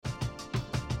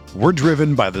We're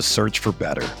driven by the search for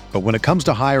better. But when it comes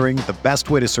to hiring, the best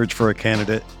way to search for a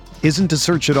candidate isn't to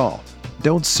search at all.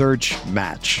 Don't search,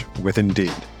 match with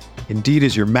Indeed. Indeed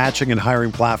is your matching and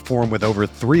hiring platform with over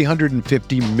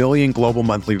 350 million global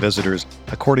monthly visitors,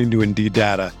 according to Indeed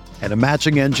data, and a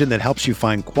matching engine that helps you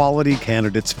find quality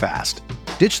candidates fast.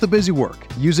 Ditch the busy work.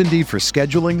 Use Indeed for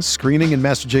scheduling, screening, and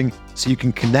messaging so you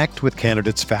can connect with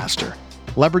candidates faster.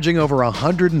 Leveraging over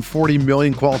 140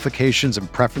 million qualifications and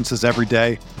preferences every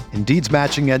day, Indeed's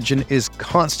matching engine is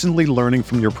constantly learning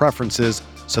from your preferences,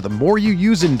 so the more you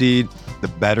use Indeed, the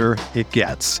better it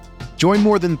gets. Join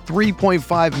more than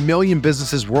 3.5 million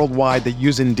businesses worldwide that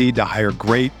use Indeed to hire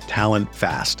great talent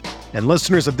fast. And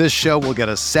listeners of this show will get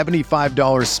a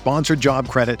 $75 sponsored job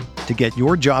credit to get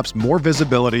your jobs more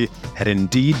visibility at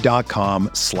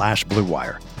Indeed.com/Blue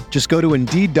Wire. Just go to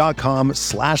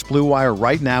Indeed.com/Blue Wire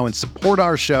right now and support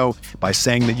our show by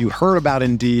saying that you heard about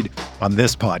Indeed on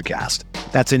this podcast.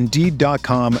 That's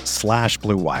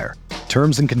Indeed.com/Blue Wire.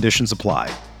 Terms and conditions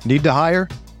apply. Need to hire?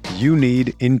 You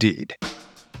need Indeed.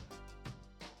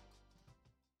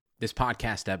 This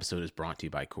podcast episode is brought to you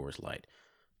by Coors Light.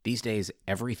 These days,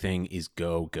 everything is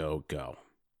go, go, go.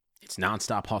 It's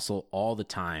nonstop hustle all the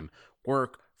time.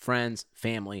 Work, friends,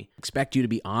 family. Expect you to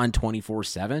be on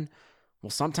 24/7? Well,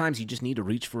 sometimes you just need to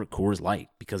reach for a Coors Light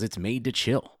because it's made to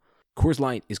chill. Coors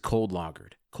Light is cold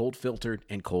lagered, cold filtered,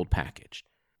 and cold packaged.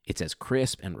 It's as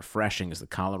crisp and refreshing as the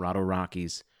Colorado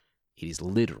Rockies. It is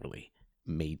literally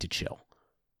made to chill.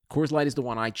 Coors Light is the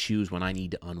one I choose when I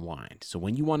need to unwind. So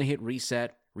when you want to hit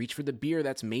reset, reach for the beer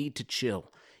that's made to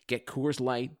chill. Get Coors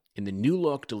Light in the new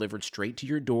look delivered straight to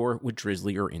your door with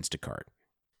Drizzly or Instacart.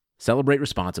 Celebrate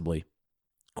responsibly.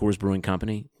 Coors Brewing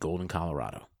Company, Golden,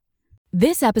 Colorado.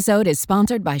 This episode is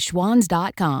sponsored by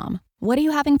Schwans.com. What are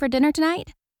you having for dinner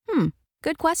tonight?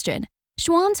 Good question.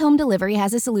 Schwans Home Delivery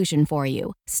has a solution for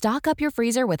you. Stock up your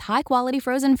freezer with high-quality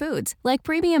frozen foods like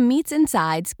premium meats and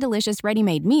sides, delicious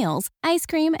ready-made meals, ice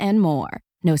cream, and more.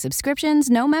 No subscriptions,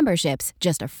 no memberships,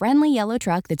 just a friendly yellow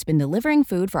truck that's been delivering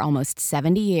food for almost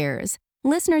 70 years.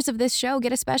 Listeners of this show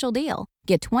get a special deal.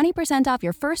 Get 20% off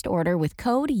your first order with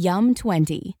code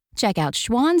YUM20. Check out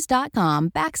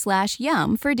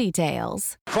schwans.com/YUM for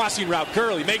details. Crossing route,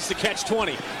 Gurley makes the catch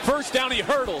 20. First down, he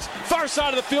hurdles. Far side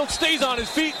of the field, stays on his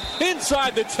feet.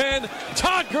 Inside the 10,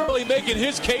 Todd Gurley making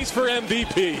his case for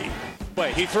MVP.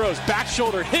 He throws back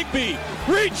shoulder. Higbee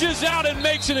reaches out and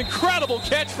makes an incredible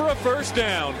catch for a first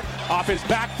down. Off his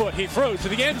back foot, he throws to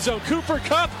the end zone. Cooper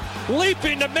Kupp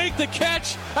leaping to make the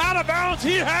catch. Out of bounds,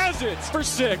 he has it for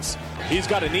 6. He's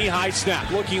got a knee-high snap,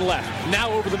 looking left.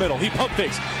 Now over the middle. He pump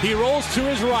fakes. He rolls to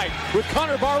his right with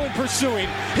Connor Barwin pursuing.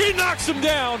 He knocks him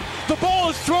down. The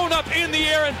ball is thrown up in the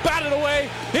air and batted away.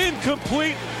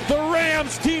 Incomplete. The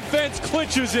Rams defense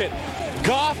clinches it.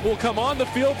 Goff will come on the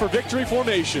field for victory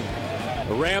formation.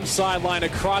 The Rams sideline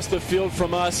across the field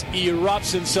from us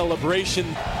erupts in celebration.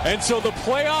 And so the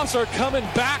playoffs are coming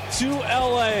back to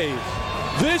LA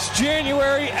this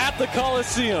January at the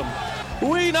Coliseum.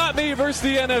 We, not me, versus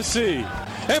the NFC.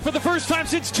 And for the first time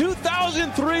since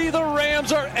 2003, the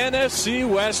Rams are NFC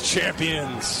West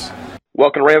champions.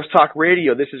 Welcome to Rams Talk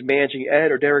Radio. This is Managing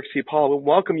Ed or Derek C. Paul. We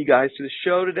welcome you guys to the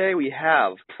show today. We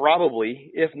have probably,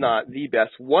 if not the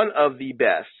best, one of the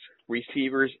best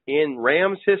receivers in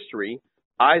Rams history,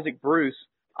 Isaac Bruce.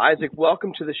 Isaac,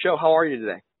 welcome to the show. How are you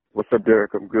today? What's up,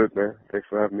 Derek? I'm good, man. Thanks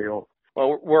for having me on.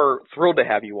 Well, we're thrilled to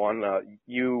have you on.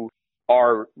 You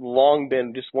are long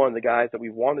been just one of the guys that we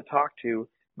want to talk to,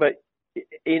 but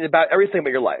in about everything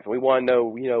about your life. We want to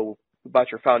know,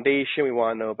 about your foundation. We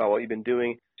want to know about what you've been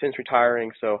doing since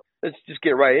retiring. So let's just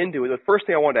get right into it. The first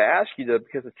thing I wanted to ask you, though,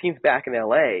 because the team's back in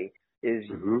L.A., is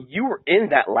you were in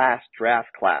that last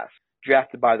draft class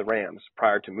drafted by the Rams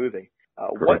prior to moving.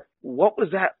 What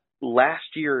was that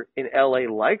last year in L.A.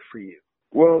 like for you?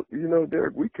 Well,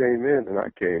 Derek, I came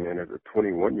in as a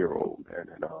 21-year-old,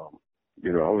 and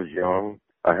I was young.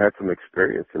 I had some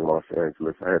experience in Los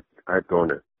Angeles. I had gone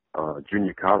to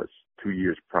junior college 2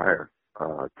 years prior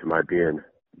to my being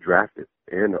drafted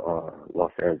in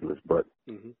Los Angeles. But,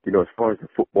 as far as the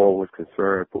football was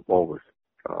concerned,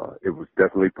 it was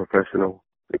definitely professional.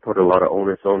 They put a lot of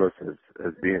onus on us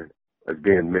as being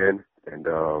men and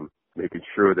making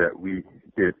sure that we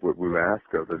did what we were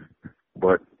asked of us.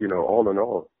 But, all in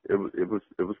all, it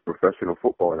was professional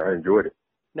football, and I enjoyed it.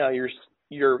 Now,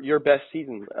 your best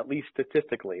season, at least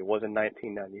statistically, was in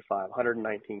 1995,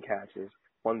 119 catches,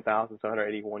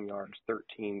 1,781 yards,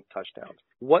 13 touchdowns.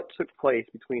 What took place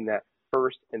between that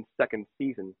first and second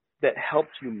season that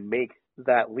helped you make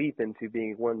that leap into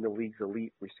being one of the league's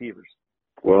elite receivers?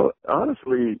 Well,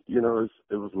 honestly, it was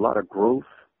a lot of growth.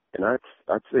 And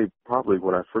I'd say probably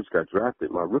when I first got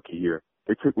drafted, my rookie year,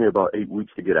 it took me about 8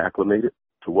 weeks to get acclimated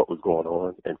to what was going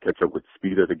on and catch up with the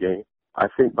speed of the game. I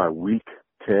think by week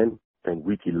 10 and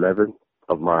week 11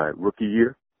 of my rookie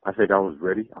year, I think I was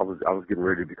ready. I was getting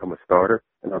ready to become a starter.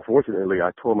 And unfortunately,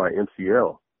 I tore my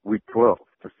MCL week 12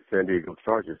 for the San Diego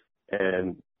Chargers.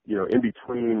 And, you know, in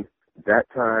between that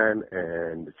time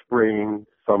and the spring,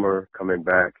 summer, coming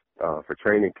back for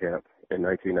training camp in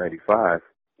 1995,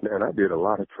 man, I did a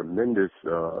lot of tremendous,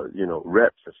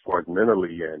 reps as far as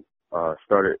mentally, and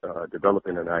started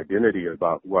developing an identity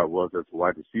about who I was as a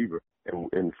wide receiver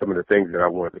and some of the things that I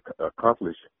wanted to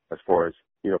accomplish as far as,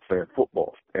 playing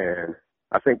football. And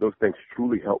I think those things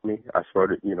truly helped me. I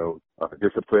started,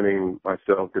 disciplining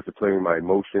myself, disciplining my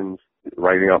emotions,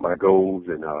 writing out my goals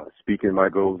and speaking my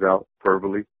goals out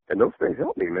verbally. And those things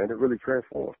helped me, man. It really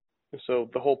transformed. So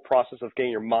the whole process of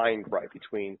getting your mind right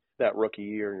between that rookie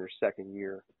year and your second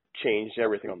year changed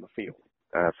everything on the field.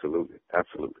 Absolutely.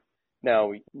 Absolutely.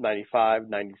 Now, 95,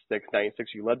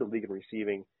 96, you led the league in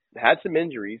receiving. Had some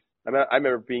injuries. I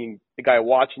remember being the guy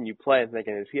watching you play and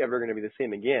thinking, is he ever going to be the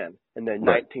same again? And then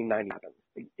 1990,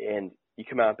 and you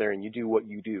come out there and you do what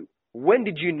you do. When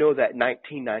did you know that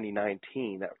 1999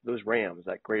 team, those Rams,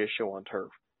 that greatest show on turf,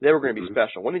 they were going to be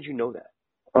special? When did you know that?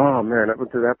 Oh, man, up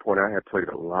until that point, I had played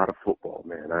a lot of football,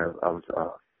 man. I was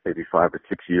maybe 5 or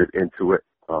 6 years into it.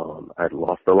 I had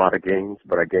lost a lot of games,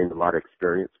 but I gained a lot of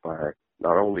experience by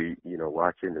not only,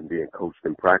 watching and being coached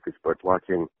in practice, but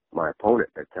watching my opponent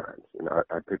at times. And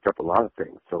I picked up a lot of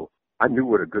things. So I knew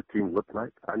what a good team looked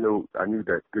like. I knew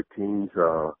that good teams,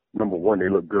 number one, they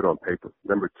look good on paper.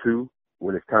 Number two,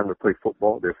 when it's time to play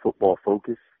football, they're football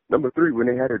focused. Number three, when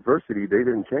they had adversity, they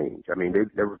didn't change. I mean,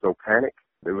 there was no panic.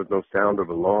 There was no sound of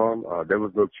alarm. There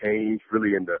was no change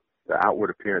really in the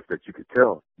outward appearance that you could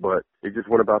tell. But they just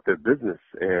went about their business.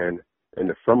 And in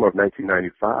the summer of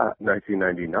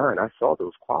 1999, I saw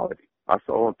those qualities. I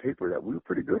saw on paper that we were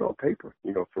pretty good on paper,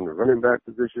 from the running back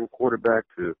position, quarterback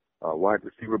to wide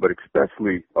receiver, but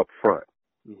especially up front.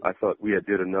 Mm-hmm. I thought we had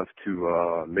did enough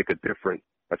to make a difference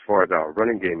as far as our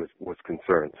running game was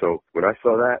concerned. So when I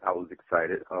saw that, I was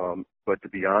excited. But to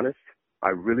be honest, I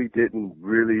really didn't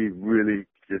really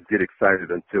just get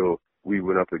excited until we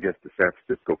went up against the San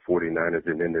Francisco 49ers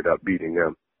and ended up beating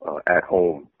them at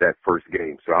home that first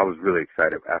game. So I was really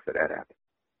excited after that happened.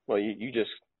 Well, you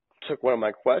just took one of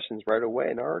my questions right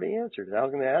away and already answered it. I was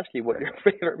going to ask you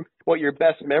what your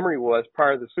best memory was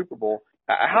prior to the Super Bowl.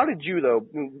 How did you, though?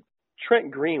 Trent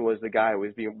Green was the guy who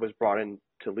was brought in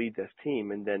to lead this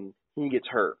team, and then he gets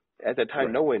hurt. At that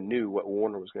time, No one knew what Kurt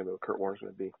Warner was going to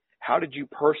be. How did you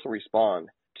personally respond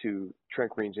to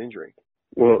Trent Green's injury?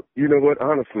 Well, you know what?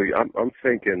 Honestly, I'm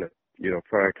thinking,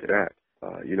 prior to that,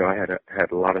 I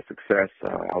had a lot of success.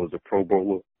 I was a Pro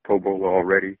Bowler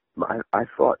already. I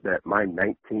thought that my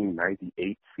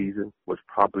 1998 season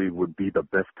would be the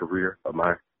best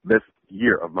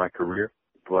year of my career,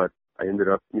 but I ended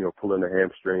up, pulling a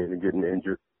hamstring and getting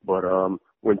injured. But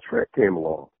when Trent came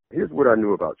along, here's what I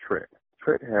knew about Trent.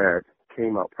 Trent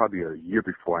came out probably a year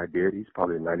before I did. He's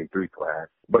probably a 93 class,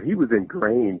 but he was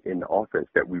ingrained in the offense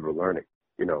that we were learning.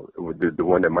 The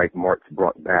one that Mike Martz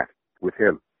brought back with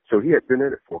him. So he had been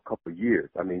in it for a couple of years.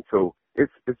 I mean, so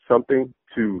it's something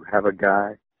to have a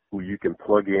guy who you can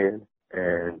plug in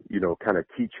and, kind of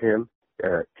teach him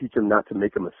not to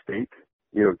make a mistake.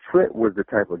 Trent was the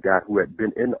type of guy who had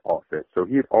been in the offense. So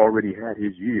he had already had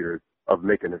his years of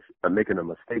making a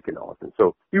mistake in the offense.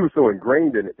 So he was so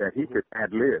ingrained in it that he could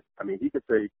ad-lib. I mean, he could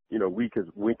say,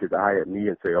 wink his eye at me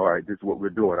and say, all right, this is what we're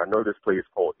doing. I know this play is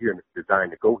called here and it's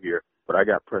designed to go here, but I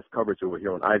got press coverage over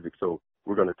here on Isaac, so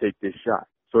we're going to take this shot.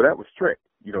 So that was Trent.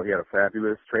 He had a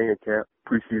fabulous training camp.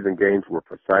 Preseason games were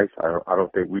precise. I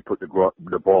don't think we put the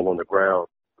ball on the ground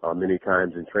many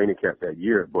times in training camp that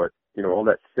year. But, all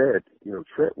that said,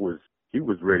 Trent was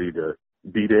ready to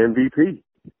be the MVP.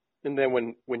 And then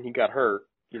when he got hurt,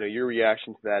 your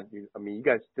reaction to that, you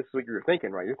guys, this is what you were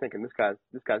thinking, right? You're thinking this guy's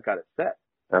got it set.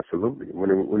 Absolutely.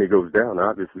 When he goes down,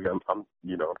 obviously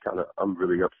I'm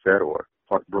really upset or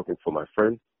heartbroken for my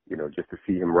friend, just to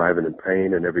see him writhing in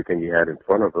pain and everything he had in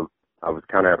front of him. I was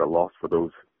kind of at a loss for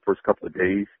those first couple of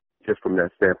days, just from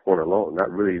that standpoint alone.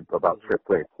 Not really about Trent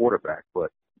playing quarterback,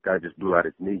 but the guy just blew out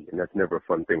his knee, and that's never a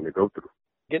fun thing to go through.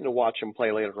 Getting to watch him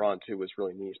play later on, too, was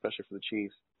really neat, especially for the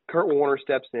Chiefs. Kurt Warner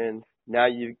steps in. Now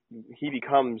he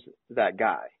becomes that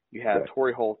guy. You have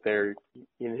Torrey Holt there.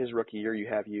 In his rookie year, you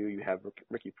have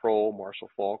Ricky Proehl, Marshall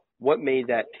Faulk. What made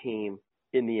that team,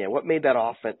 in the end, what made that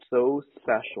offense so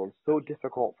special and so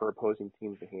difficult for opposing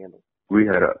teams to handle? We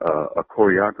had a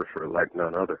choreographer like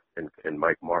none other in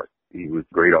Mike Martz. He was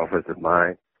great offensive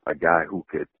mind, a guy who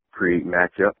could create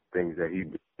matchup, things that he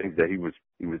was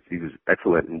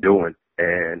excellent in doing,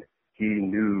 and he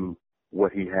knew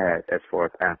what he had as far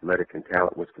as athletic and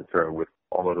talent was concerned with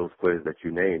all of those players that you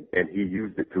named, and he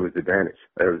used it to his advantage.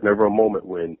 There was never a moment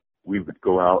when we would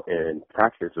go out and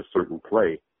practice a certain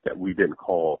play that we didn't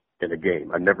call in a game.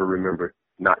 I never remember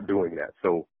not doing that.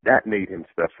 So that made him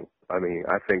special. I mean,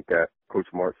 I think that Coach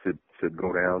Martz should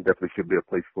go down. Definitely should be a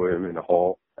place for him in the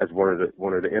Hall as one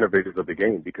of the innovators of the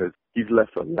game, because he's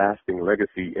left a lasting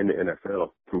legacy in the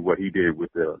NFL through what he did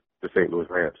with the St. Louis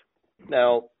Rams.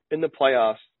 Now, in the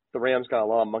playoffs, the Rams got a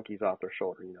lot of monkeys off their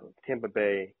shoulder. Tampa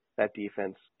Bay, that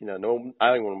defense, I don't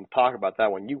even want to talk about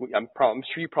that one. I'm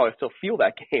sure you probably still feel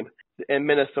that game. And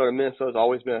Minnesota's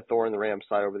always been a thorn in the Rams'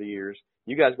 side over the years.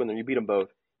 You guys win there, you beat them both.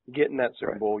 You get in that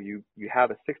Super Bowl, you have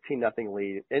a 16-0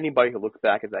 lead. Anybody who looks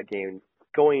back at that game,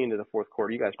 going into the fourth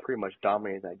quarter, you guys pretty much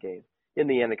dominated that game. In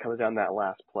the end, it comes down to that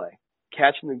last play.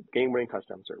 Catching the game-winning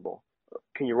touchdown Super Bowl.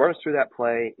 Can you run us through that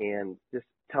play and just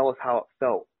tell us how it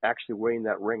felt actually winning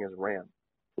that ring as a Ram?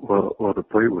 Well, the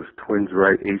play was twins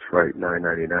right, H right,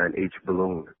 999, H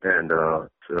balloon, and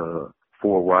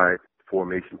four wide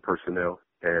formation personnel,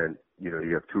 and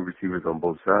you have two receivers on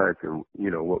both sides, and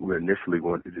what we initially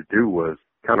wanted to do was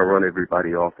kind of run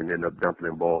everybody off and end up dumping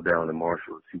the ball down to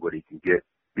Marshall and see what he can get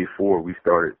before we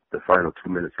started the final 2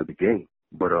 minutes of the game.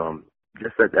 But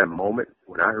just at that moment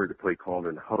when I heard the play called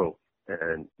in the huddle,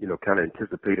 and kind of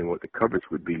anticipating what the coverage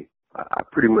would be, I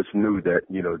pretty much knew that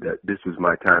that this was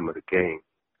my time of the game.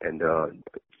 And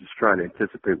just trying to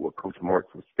anticipate what Coach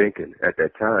Martz was thinking at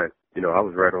that time, I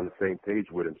was right on the same page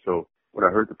with him. So when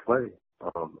I heard the play,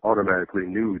 automatically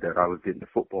knew that I was getting the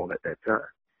football at that time.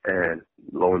 And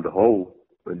lo and behold,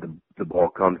 when the ball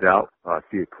comes out, I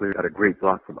see it clear. Got a great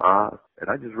block from Oz, and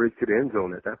I just raced to the end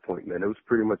zone at that point, man. It was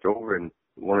pretty much over, and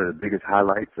one of the biggest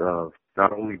highlights of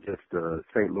not only just the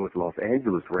St. Louis Los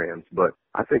Angeles Rams, but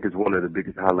I think it's one of the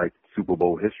biggest highlights in Super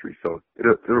Bowl history. So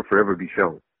it'll forever be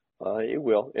shown. It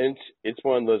will. And it's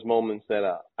one of those moments that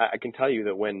I can tell you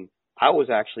that when I was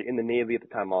actually in the Navy at the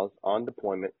time, I was on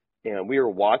deployment, and we were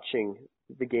watching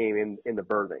the game in the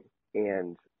berthing.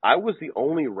 And I was the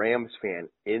only Rams fan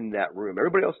in that room.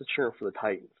 Everybody else was cheering for the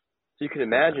Titans. So you can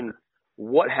imagine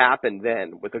what happened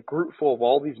then with a group full of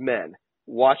all these men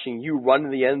watching you run to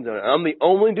the end zone. I'm the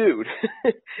only dude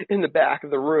in the back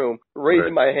of the room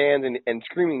raising my hand and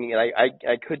screaming, and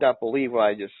I could not believe what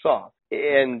I just saw.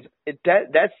 And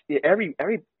that's every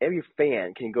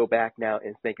fan can go back now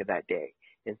and think of that day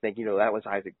and think, that was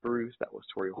Isaac Bruce, that was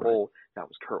Torrey Holt, that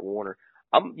was Kurt Warner.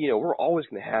 We're always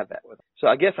going to have that with us. So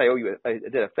I guess I owe you a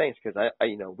debt of thanks, because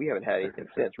we haven't had anything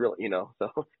since, really,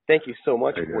 So thank you so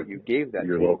much for what you gave that.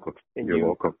 You're welcome. And You're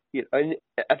welcome. I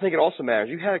think it also matters.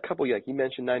 You had a couple, like you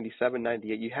mentioned, 97,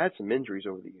 98. You had some injuries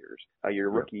over the years. Your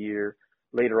rookie year,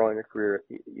 later on in your career,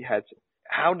 you had.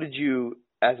 How did you,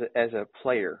 as a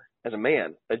player, as a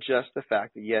man, adjust the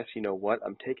fact that, yes, you know what,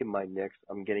 I'm taking my nicks,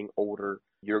 I'm getting older,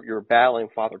 you're battling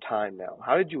Father Time now.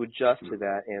 How did you adjust to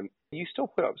that? And you still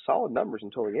put up solid numbers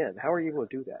until the end. How are you able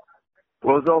to do that?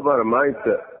 Well, it's all about a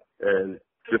mindset and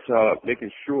just making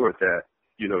sure that,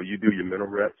 you do your mental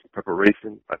reps,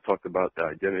 preparation. I talked about the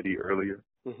identity earlier.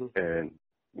 Mm-hmm. And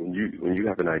when you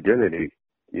have an identity,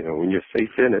 when you're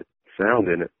safe in it, sound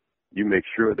in it, you make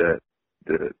sure that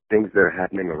the things that are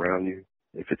happening around you,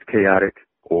 if it's chaotic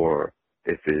or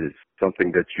if it's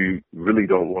something that you really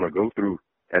don't want to go through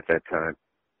at that time,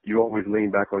 you always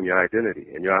lean back on your identity.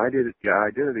 And your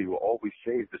identity will always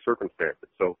change the circumstances.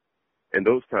 So in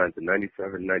those times, in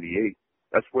 97, 98,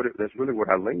 that's really what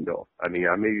I leaned on. I mean,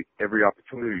 I made every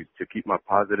opportunity to keep my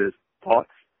positive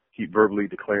thoughts, keep verbally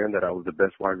declaring that I was the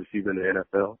best wide receiver in the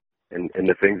NFL and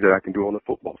the things that I can do on the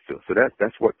football field. So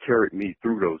that's what carried me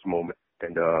through those moments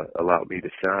and allowed me to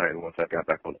shine once I got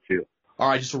back on the field. All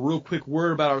right, just a real quick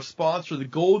word about our sponsor, the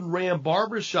Golden Ram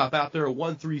Barbershop out there at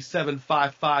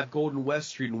 13755 Golden West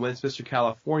Street in Westminster,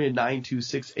 California,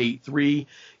 92683.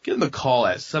 Give them a call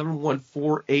at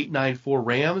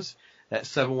 714-894-RAMS.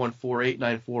 That's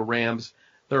 714-894-RAMS.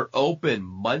 They're open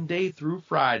Monday through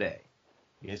Friday.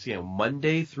 Yes, again,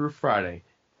 Monday through Friday,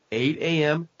 8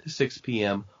 a.m. to 6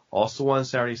 p.m. Also on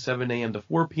Saturday, 7 a.m. to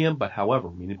 4 p.m. But however,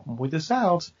 we need to point this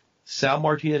out. Sal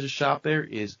Martinez's shop there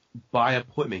is by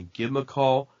appointment. Give him a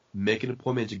call. Make an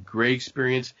appointment. It's a great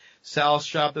experience. Sal's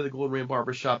shop there, the Golden Ram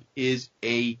Barbershop, is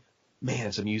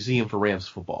it's a museum for Rams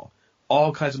football.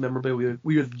 All kinds of memorabilia.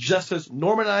 We were just as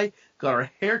Norm and I got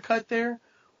our hair cut there.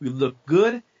 We looked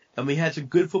good, and we had some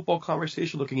good football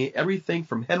conversation looking at everything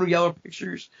from Henry Yeller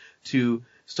pictures to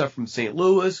stuff from St.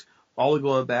 Louis, all the way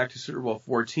going back to Super Bowl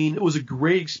 14. It was a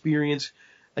great experience.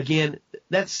 Again,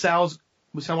 that's Sal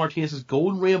Martinez's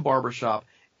Golden Ram Barbershop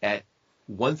at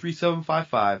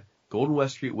 13755 Golden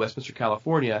West Street, Westminster,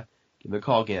 California. Give me a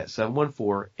call again at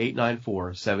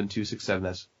 714-894-7267.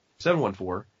 That's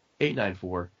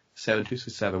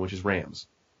 714-894-7267, which is Rams.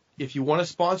 If you want to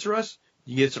sponsor us,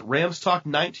 you can get us at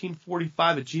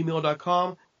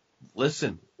ramstalk1945@gmail.com.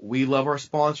 Listen, we love our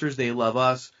sponsors. They love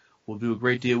us. We'll do a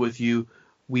great deal with you.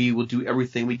 We will do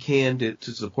everything we can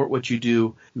to support what you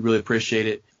do. We really appreciate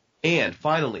it. And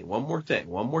finally, one more time.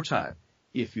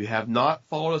 If you have not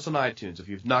followed us on iTunes, if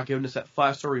you've not given us that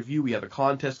 5-star review, we have a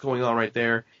contest going on right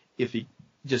there. If you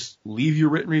just leave your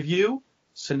written review,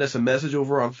 send us a message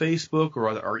over on Facebook or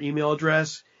our email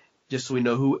address, just so we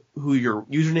know who your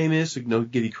username is, so we can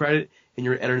give you credit, and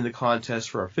you're entering the contest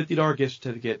for our $50 gift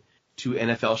certificate to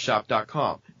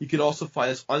NFLshop.com. You can also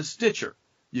find us on Stitcher.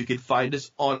 You can find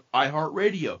us on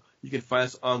iHeartRadio. You can find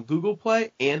us on Google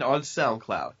Play and on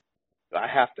SoundCloud. I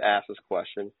have to ask this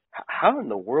question. How in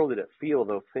the world did it feel,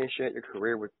 though, finishing out your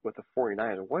career with the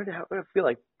 49ers? What did it feel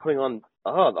like putting on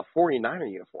the 49er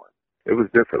uniform? It was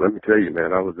different. Let me tell you,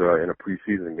 man. I was in a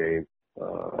preseason game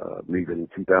leaving in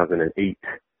 2008.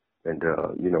 And,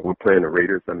 we're playing the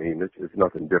Raiders. I mean, it's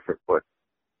nothing different. But,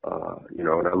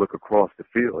 and I look across the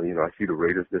field, I see the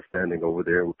Raiders just standing over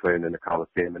there. We're playing in the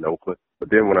Coliseum in Oakland. But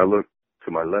then when I look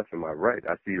to my left and my right,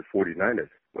 I see the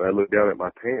 49ers. When I look down at my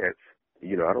pants,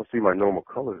 I don't see my normal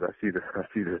colors. I see the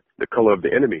color of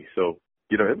the enemy. So,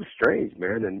 it was strange,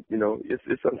 man. And,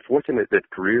 it's unfortunate that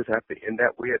careers have to end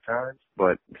that way at times,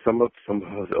 but a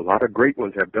lot of great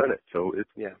ones have done it. So it's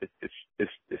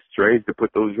strange to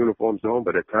put those uniforms on,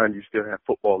 but at times you still have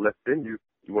football left in you.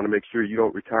 You want to make sure you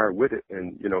don't retire with it.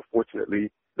 And, fortunately,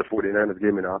 the 49ers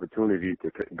gave me an opportunity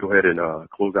to go ahead and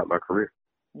close out my career.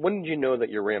 When did you know that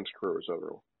your Rams career was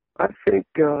over? I think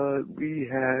we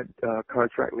had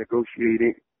contract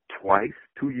negotiating twice,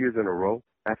 2 years in a row.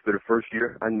 After the first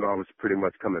year, I knew I was pretty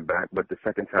much coming back. But the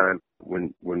second time,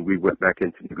 when we went back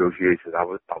into negotiations, I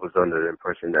was under the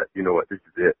impression that, this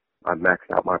is it. I maxed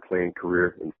out my playing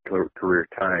career and career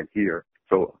time here.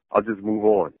 So I'll just move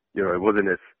on. It wasn't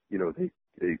as,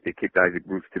 they kicked Isaac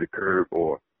Bruce to the curb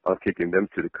or us kicking them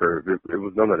to the curb. It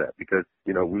was none of that because,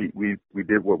 we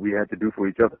did what we had to do for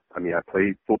each other. I mean, I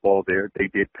played football there. They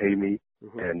did pay me.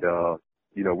 Mm-hmm. And,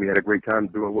 we had a great time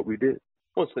doing what we did.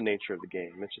 Well, it's the nature of the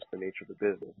game. It's just the nature of the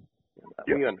business.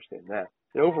 We understand that.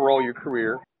 And overall, your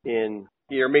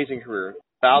amazing career,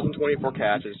 1,024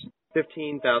 catches,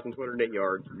 15,208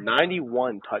 yards,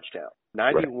 91 touchdowns,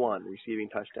 91 receiving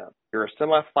touchdowns. You're a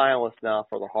semifinalist now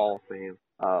for the Hall of Fame.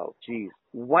 Oh, geez.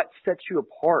 What sets you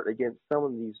apart against some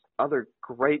of these other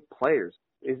great players?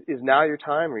 Is now your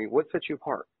time, or what sets you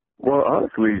apart? Well,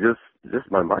 honestly,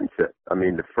 just my mindset. I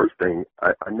mean, the first thing,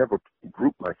 I never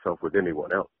group myself with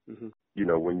anyone else. Mm-hmm.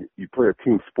 When you play a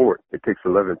team sport, it takes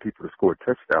 11 people to score a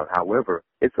touchdown. However,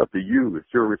 it's up to you.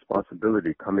 It's your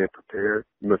responsibility. Come in prepared.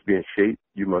 You must be in shape.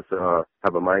 You must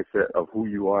have a mindset of who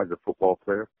you are as a football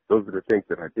player. Those are the things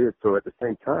that I did. So at the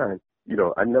same time,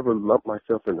 I never lump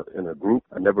myself in a group.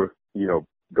 I never,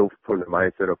 go from the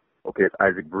mindset of, okay, it's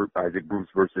Isaac Bruce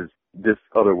versus this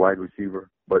other wide receiver.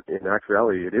 But in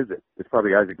actuality, it isn't. It's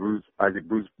probably Isaac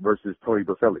Bruce versus Tony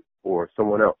Boselli or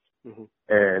someone else. Mm-hmm.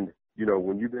 And,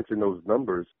 when you mention those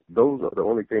numbers, those are the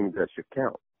only things that should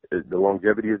count. The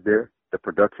longevity is there. The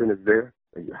production is there.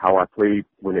 How I played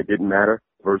when it didn't matter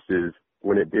versus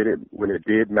when it did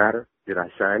matter. Did I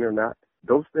shine or not?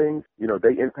 Those things,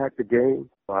 they impact the game.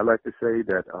 I like to say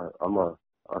that I'm a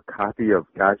copy of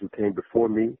guys who came before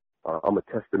me. I'm a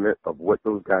testament of what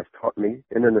those guys taught me.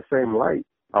 And in the same light,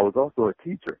 I was also a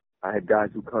teacher. I had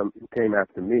guys who came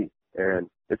after me. And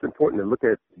it's important to look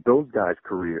at those guys'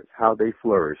 careers, how they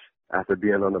flourished after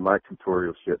being under my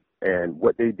tutorialship and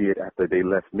what they did after they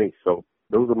left me. So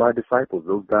those are my disciples.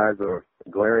 Those guys are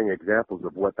glaring examples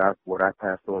of what I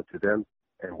passed on to them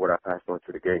and what I passed on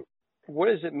to the game. What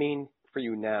does it mean for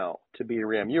you now to be a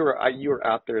Ram? You were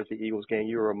out there at the Eagles game.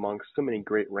 You were amongst so many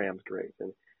great Rams greats.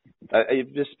 And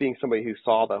just being somebody who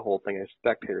saw that whole thing as a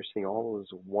spectator, seeing all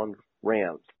those one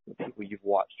Rams, the people you've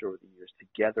watched over the years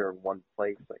together in one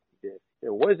place like you did.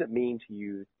 What does it mean to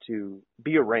you to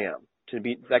be a Ram, to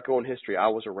be that go in history? I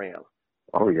was a Ram.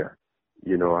 Oh yeah,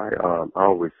 I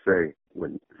always say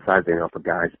when sizing up a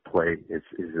guy's play, it's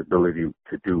his ability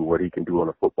to do what he can do on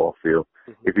a football field.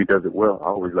 Mm-hmm. If he does it well, I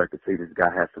always like to say this guy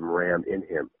has some Ram in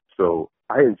him. So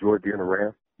I enjoyed being a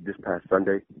Ram. This past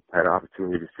Sunday, I had an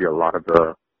opportunity to see a lot of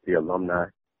the alumni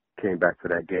came back to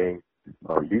that game.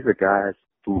 These are guys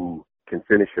who can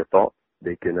finish your thoughts.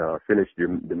 They can finish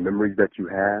the memories that you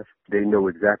have. They know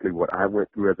exactly what I went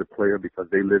through as a player because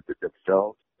they lived it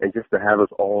themselves. And just to have us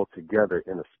all together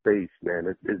in a space,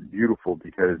 man, it's beautiful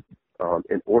because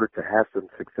in order to have some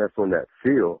success on that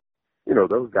field,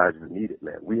 those guys were needed,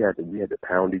 man. We had to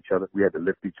pound each other. We had to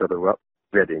lift each other up.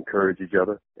 We had to encourage each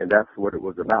other. And that's what it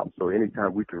was about. So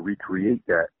anytime we can recreate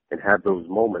that and have those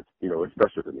moments, it's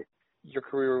special to me. Your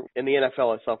career in the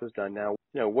NFL itself is done now.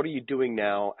 What are you doing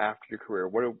now after your career?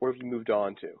 What have you moved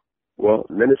on to? Well,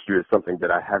 ministry is something that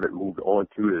I haven't moved on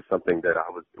to. It's something that I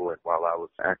was doing while I was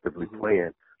actively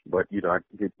playing. But, I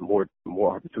get more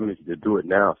opportunities to do it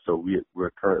now. So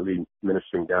we're currently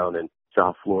ministering down in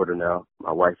South Florida now,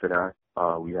 my wife and I.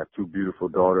 We have 2 beautiful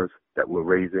daughters that we're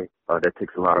raising. That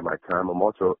takes a lot of my time. I'm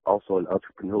also an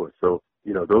entrepreneur. So,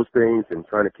 those things and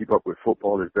trying to keep up with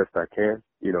football as best I can,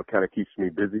 kind of keeps me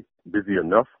busy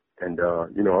enough. And,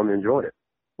 I'm enjoying it.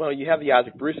 Well, you have the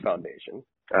Isaac Bruce Foundation.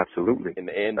 Absolutely. And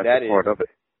that's that a part of it.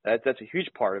 That's a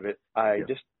huge part of it.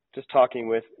 Just talking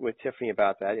with Tiffany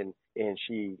about that, and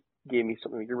she gave me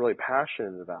something that you're really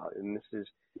passionate about, and this is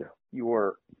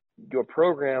your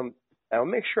program. I'll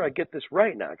make sure I get this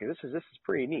right now, because this is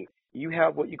pretty neat. You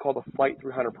have what you call the Flight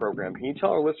 300 program. Can you tell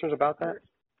our listeners about that?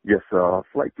 Yes,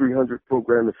 Flight 300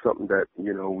 program is something that,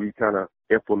 we kind of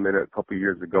implemented a couple of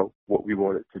years ago. What we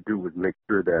wanted to do was make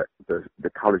sure that the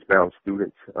college-bound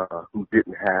students who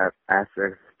didn't have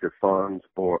access to funds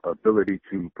or ability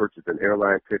to purchase an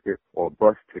airline ticket or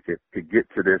bus ticket could get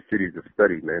to their cities of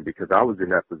study, man, because I was in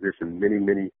that position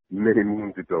many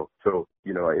moons ago. So,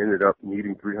 I ended up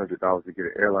needing $300 to get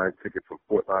an airline ticket from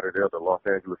Fort Lauderdale to Los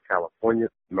Angeles, California.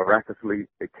 Miraculously,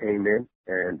 it came in,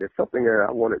 and it's something that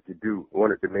I wanted to do. I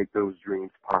wanted to make those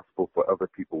dreams possible for other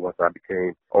people once I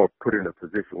became or put in a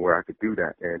position where I could do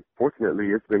that. And fortunately,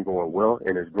 it's been going well,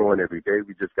 and it's growing every day.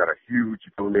 We just got a huge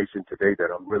donation today that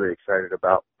I'm really excited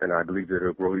about, and I believe that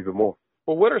it'll grow even more.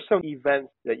 Well, what are some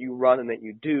events that you run and that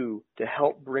you do to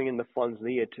help bring in the funds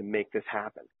needed to make this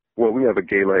happen? Well, we have a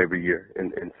gala every year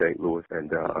in St. Louis, and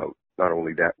not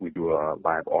only that, we do a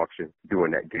live auction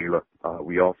during that gala.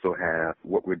 We also have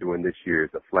what we're doing this year is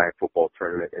a flag football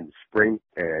tournament in the spring,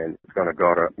 and it's going to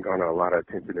garner a lot of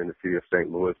attention in the city of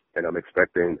St. Louis. And I'm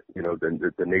expecting,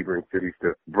 the neighboring cities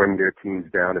to bring their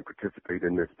teams down and participate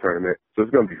in this tournament. So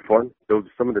it's going to be fun. Those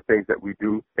are some of the things that we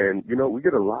do. And, we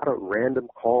get a lot of random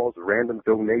calls, random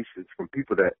donations from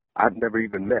people that I've never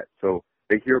even met. So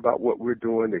they hear about what we're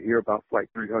doing, they hear about Flight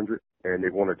 300, and they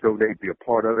want to donate, be a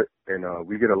part of it, and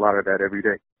we get a lot of that every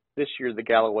day. This year, the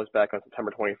gala was back on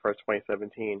September 21st,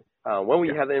 2017. When will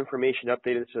you have the information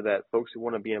updated so that folks who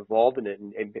want to be involved in it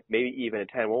and maybe even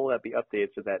attend, when will that be updated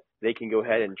so that they can go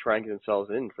ahead and try and get themselves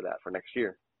in for next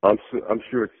year? I'm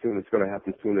sure it's going to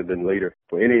happen sooner than later.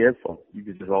 For any info, you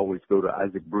can just always go to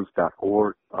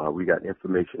isaacbruce.org. We got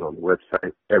information on the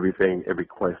website. Every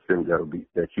question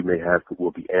that you may have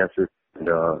will be answered. And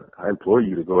I implore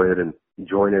you to go ahead and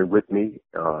join in with me.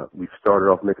 We've started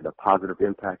off making a positive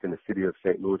impact in the city of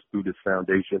St. Louis through this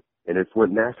foundation, and it's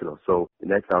went national. So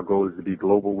next, our goal is to be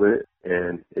global with it,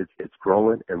 and it's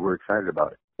growing, and we're excited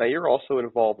about it. Now, you're also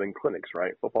involved in clinics,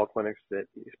 right? Football clinics that,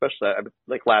 especially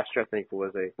like last year, I think it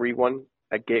was a free one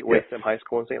at Gateway High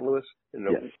School in St. Louis.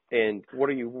 Yes. And what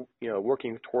are you,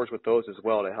 working towards with those as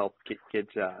well to help get kids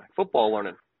football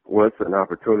learning? Well, it's an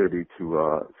opportunity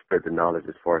to spread the knowledge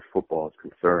as far as football is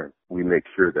concerned. We make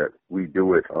sure that we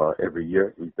do it every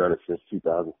year. We've done it since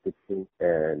 2016,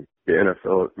 and the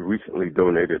NFL recently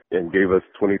donated and gave us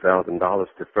 $20,000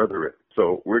 to further it.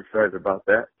 So we're excited about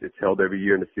that. It's held every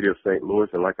year in the city of St. Louis,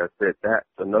 and like I said, that's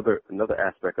another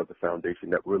aspect of the foundation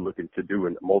that we're looking to do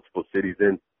in multiple cities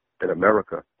in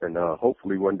America. And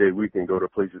hopefully one day we can go to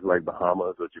places like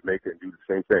Bahamas or Jamaica and do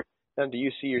the same thing. And do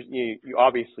you see you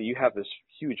obviously you have this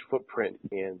huge footprint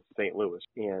in St. Louis,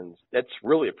 and that's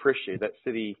really appreciated. That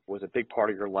city was a big part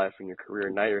of your life and your career.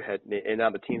 And now you're and now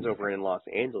the team's over in Los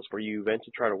Angeles, where you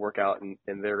eventually try to work out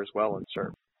in there as well and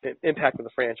serve. Impact of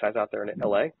the franchise out there in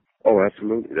LA. Oh,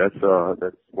 absolutely.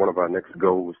 That's one of our next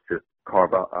goals, to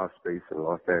carve out our space in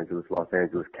Los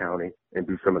Angeles County, and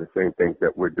do some of the same things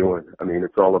that we're doing. I mean,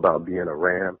 it's all about being a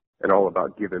Ram and all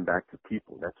about giving back to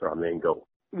people. That's our main goal.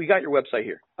 We got your website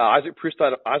here,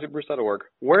 isaacbruce.org.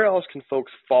 Where else can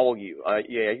folks follow you?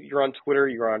 You're on Twitter,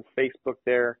 you're on Facebook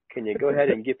there. Can you go ahead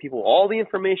and give people all the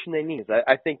information they need?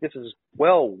 I think this is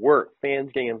well worth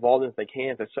fans getting involved in if they can.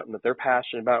 If it's something that they're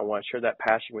passionate about and want to share that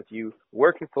passion with you,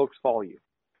 where can folks follow you?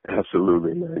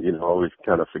 Absolutely, man. I always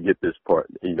kind of forget this part.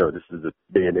 This is the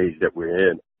day and age that we're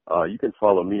in. You can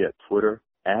follow me at Twitter,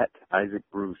 at Isaac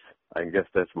Bruce. I guess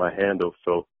that's my handle.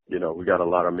 So, we got a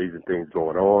lot of amazing things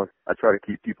going on. I try to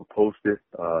keep people posted.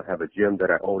 Have a gym that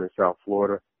I own in South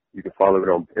Florida. You can follow it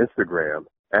on Instagram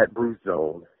at Bruce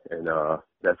Zone. And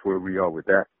that's where we are with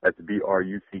that. That's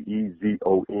BRUCEZONE.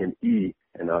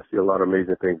 And I see a lot of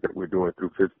amazing things that we're doing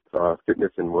through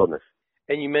fitness and wellness.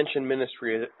 And you mentioned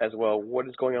ministry as well. What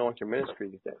is going on with your ministry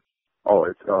these days? Oh,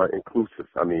 it's inclusive.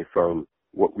 I mean, from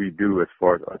what we do as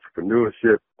far as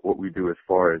entrepreneurship, what we do as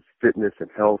far as fitness and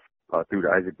health through the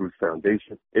Isaac Bruce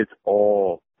Foundation, it's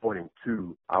all pointing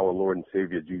to our Lord and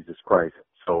Savior, Jesus Christ.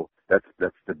 So that's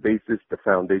the basis, the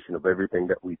foundation of everything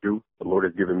that we do. The Lord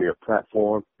has given me a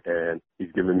platform, and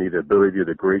he's given me the ability,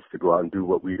 the grace to go out and do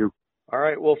what we do. All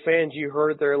right. Well, fans, you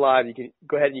heard it there live. You can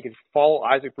go ahead and you can follow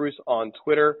Isaac Bruce on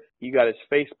Twitter. You got his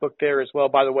Facebook there as well.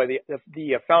 By the way,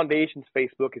 the foundation's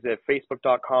Facebook is at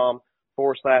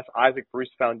facebook.com/Isaac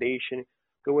Bruce Foundation.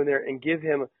 Go in there and give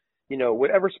him,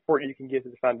 whatever support you can give to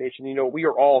the foundation. We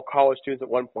are all college students at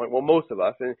one point. Well, most of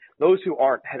us, and those who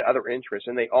aren't had other interests,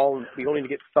 and we all need to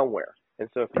get somewhere. And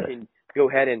so if you can go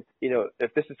ahead and,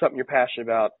 if this is something you're passionate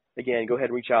about, again, go ahead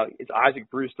and reach out. It's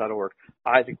isaacbruce.org.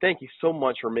 Isaac, thank you so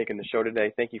much for making the show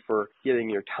today. Thank you for giving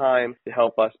your time to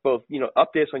help us both,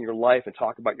 update us on your life and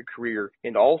talk about your career,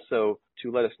 and also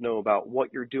to let us know about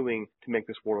what you're doing to make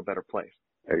this world a better place.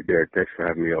 Hey, Derek, thanks for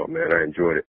having me on, man. I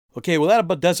enjoyed it. Okay, well, that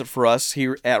about does it for us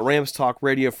here at Rams Talk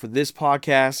Radio for this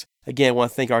podcast. Again, I want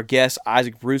to thank our guest,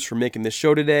 Isaac Bruce, for making this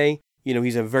show today.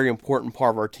 He's a very important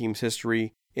part of our team's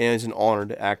history, and it's an honor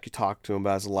to actually talk to him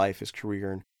about his life, his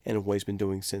career, and what he's been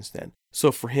doing since then.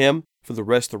 So for him, for the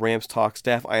rest of the Rams Talk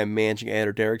staff, I am managing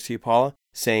editor Derek Ciapala,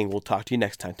 saying we'll talk to you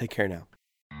next time. Take care now.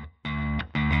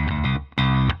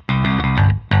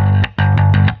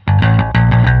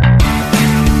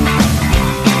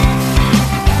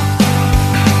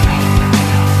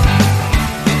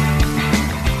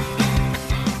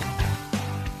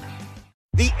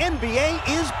 The NBA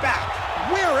is back.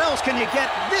 Where else can you get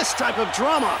this type of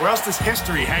drama? Where else does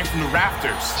history hang from the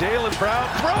rafters? Jaylen Brown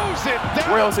throws it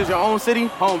down. Where else is your own city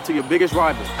home to your biggest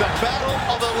rival? The Battle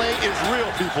of LA is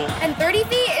real, people. And 30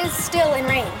 feet is still in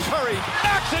range. Curry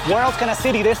knocks it. Where else can a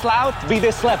city this loud be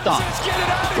this slept on?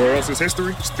 Where else is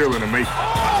history still in the making?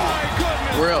 Oh, my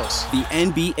goodness. Where else? The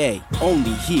NBA,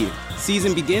 only here.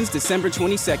 Season begins December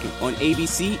 22nd on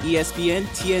ABC, ESPN,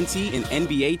 TNT, and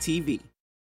NBA TV.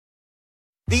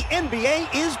 The NBA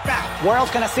is back. Where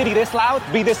else can a city this loud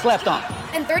be this slept on?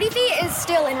 And 30 feet is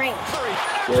still in range.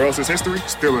 Where else is history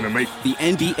still in the making? The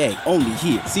NBA, only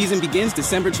here. Season begins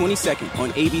December 22nd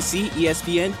on ABC,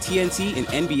 ESPN, TNT, and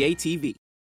NBA TV.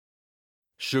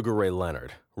 Sugar Ray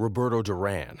Leonard, Roberto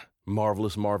Duran,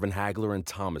 Marvelous Marvin Hagler, and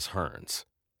Thomas Hearns.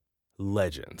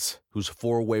 Legends, whose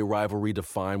four-way rivalry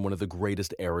defined one of the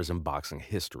greatest eras in boxing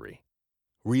history.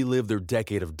 Relive their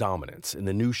decade of dominance in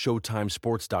the new Showtime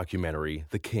sports documentary,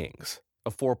 The Kings, a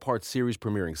 4-part series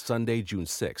premiering Sunday, June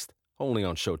 6th, only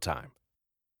on Showtime.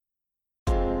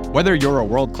 Whether you're a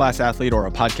world-class athlete or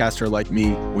a podcaster like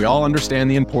me, we all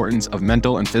understand the importance of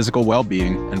mental and physical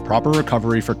well-being and proper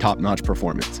recovery for top-notch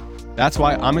performance. That's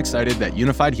why I'm excited that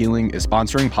Unified Healing is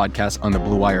sponsoring podcasts on the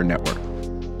Blue Wire Network.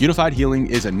 Unified Healing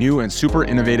is a new and super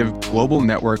innovative global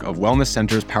network of wellness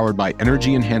centers powered by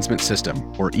Energy Enhancement System,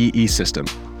 or EE System.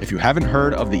 If you haven't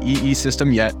heard of the EE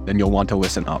System yet, then you'll want to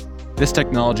listen up. This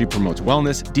technology promotes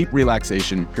wellness, deep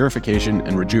relaxation, purification,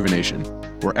 and rejuvenation.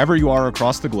 Wherever you are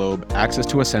across the globe, access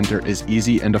to a center is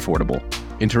easy and affordable.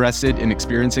 Interested in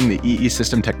experiencing the EE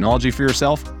System technology for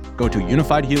yourself? Go to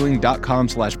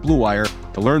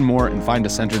unifiedhealing.com/bluewire to learn more and find a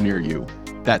center near you.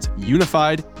 That's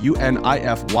unified,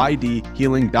 UNIFYD,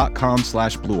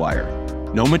 healing.com/bluewire.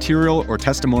 No material or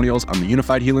testimonials on the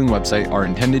Unified Healing website are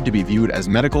intended to be viewed as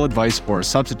medical advice or a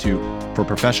substitute for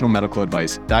professional medical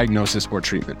advice, diagnosis, or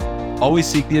treatment. Always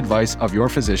seek the advice of your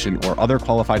physician or other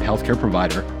qualified healthcare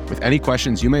provider with any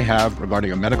questions you may have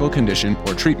regarding a medical condition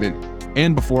or treatment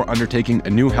and before undertaking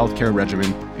a new healthcare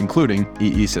regimen, including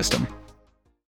EE System.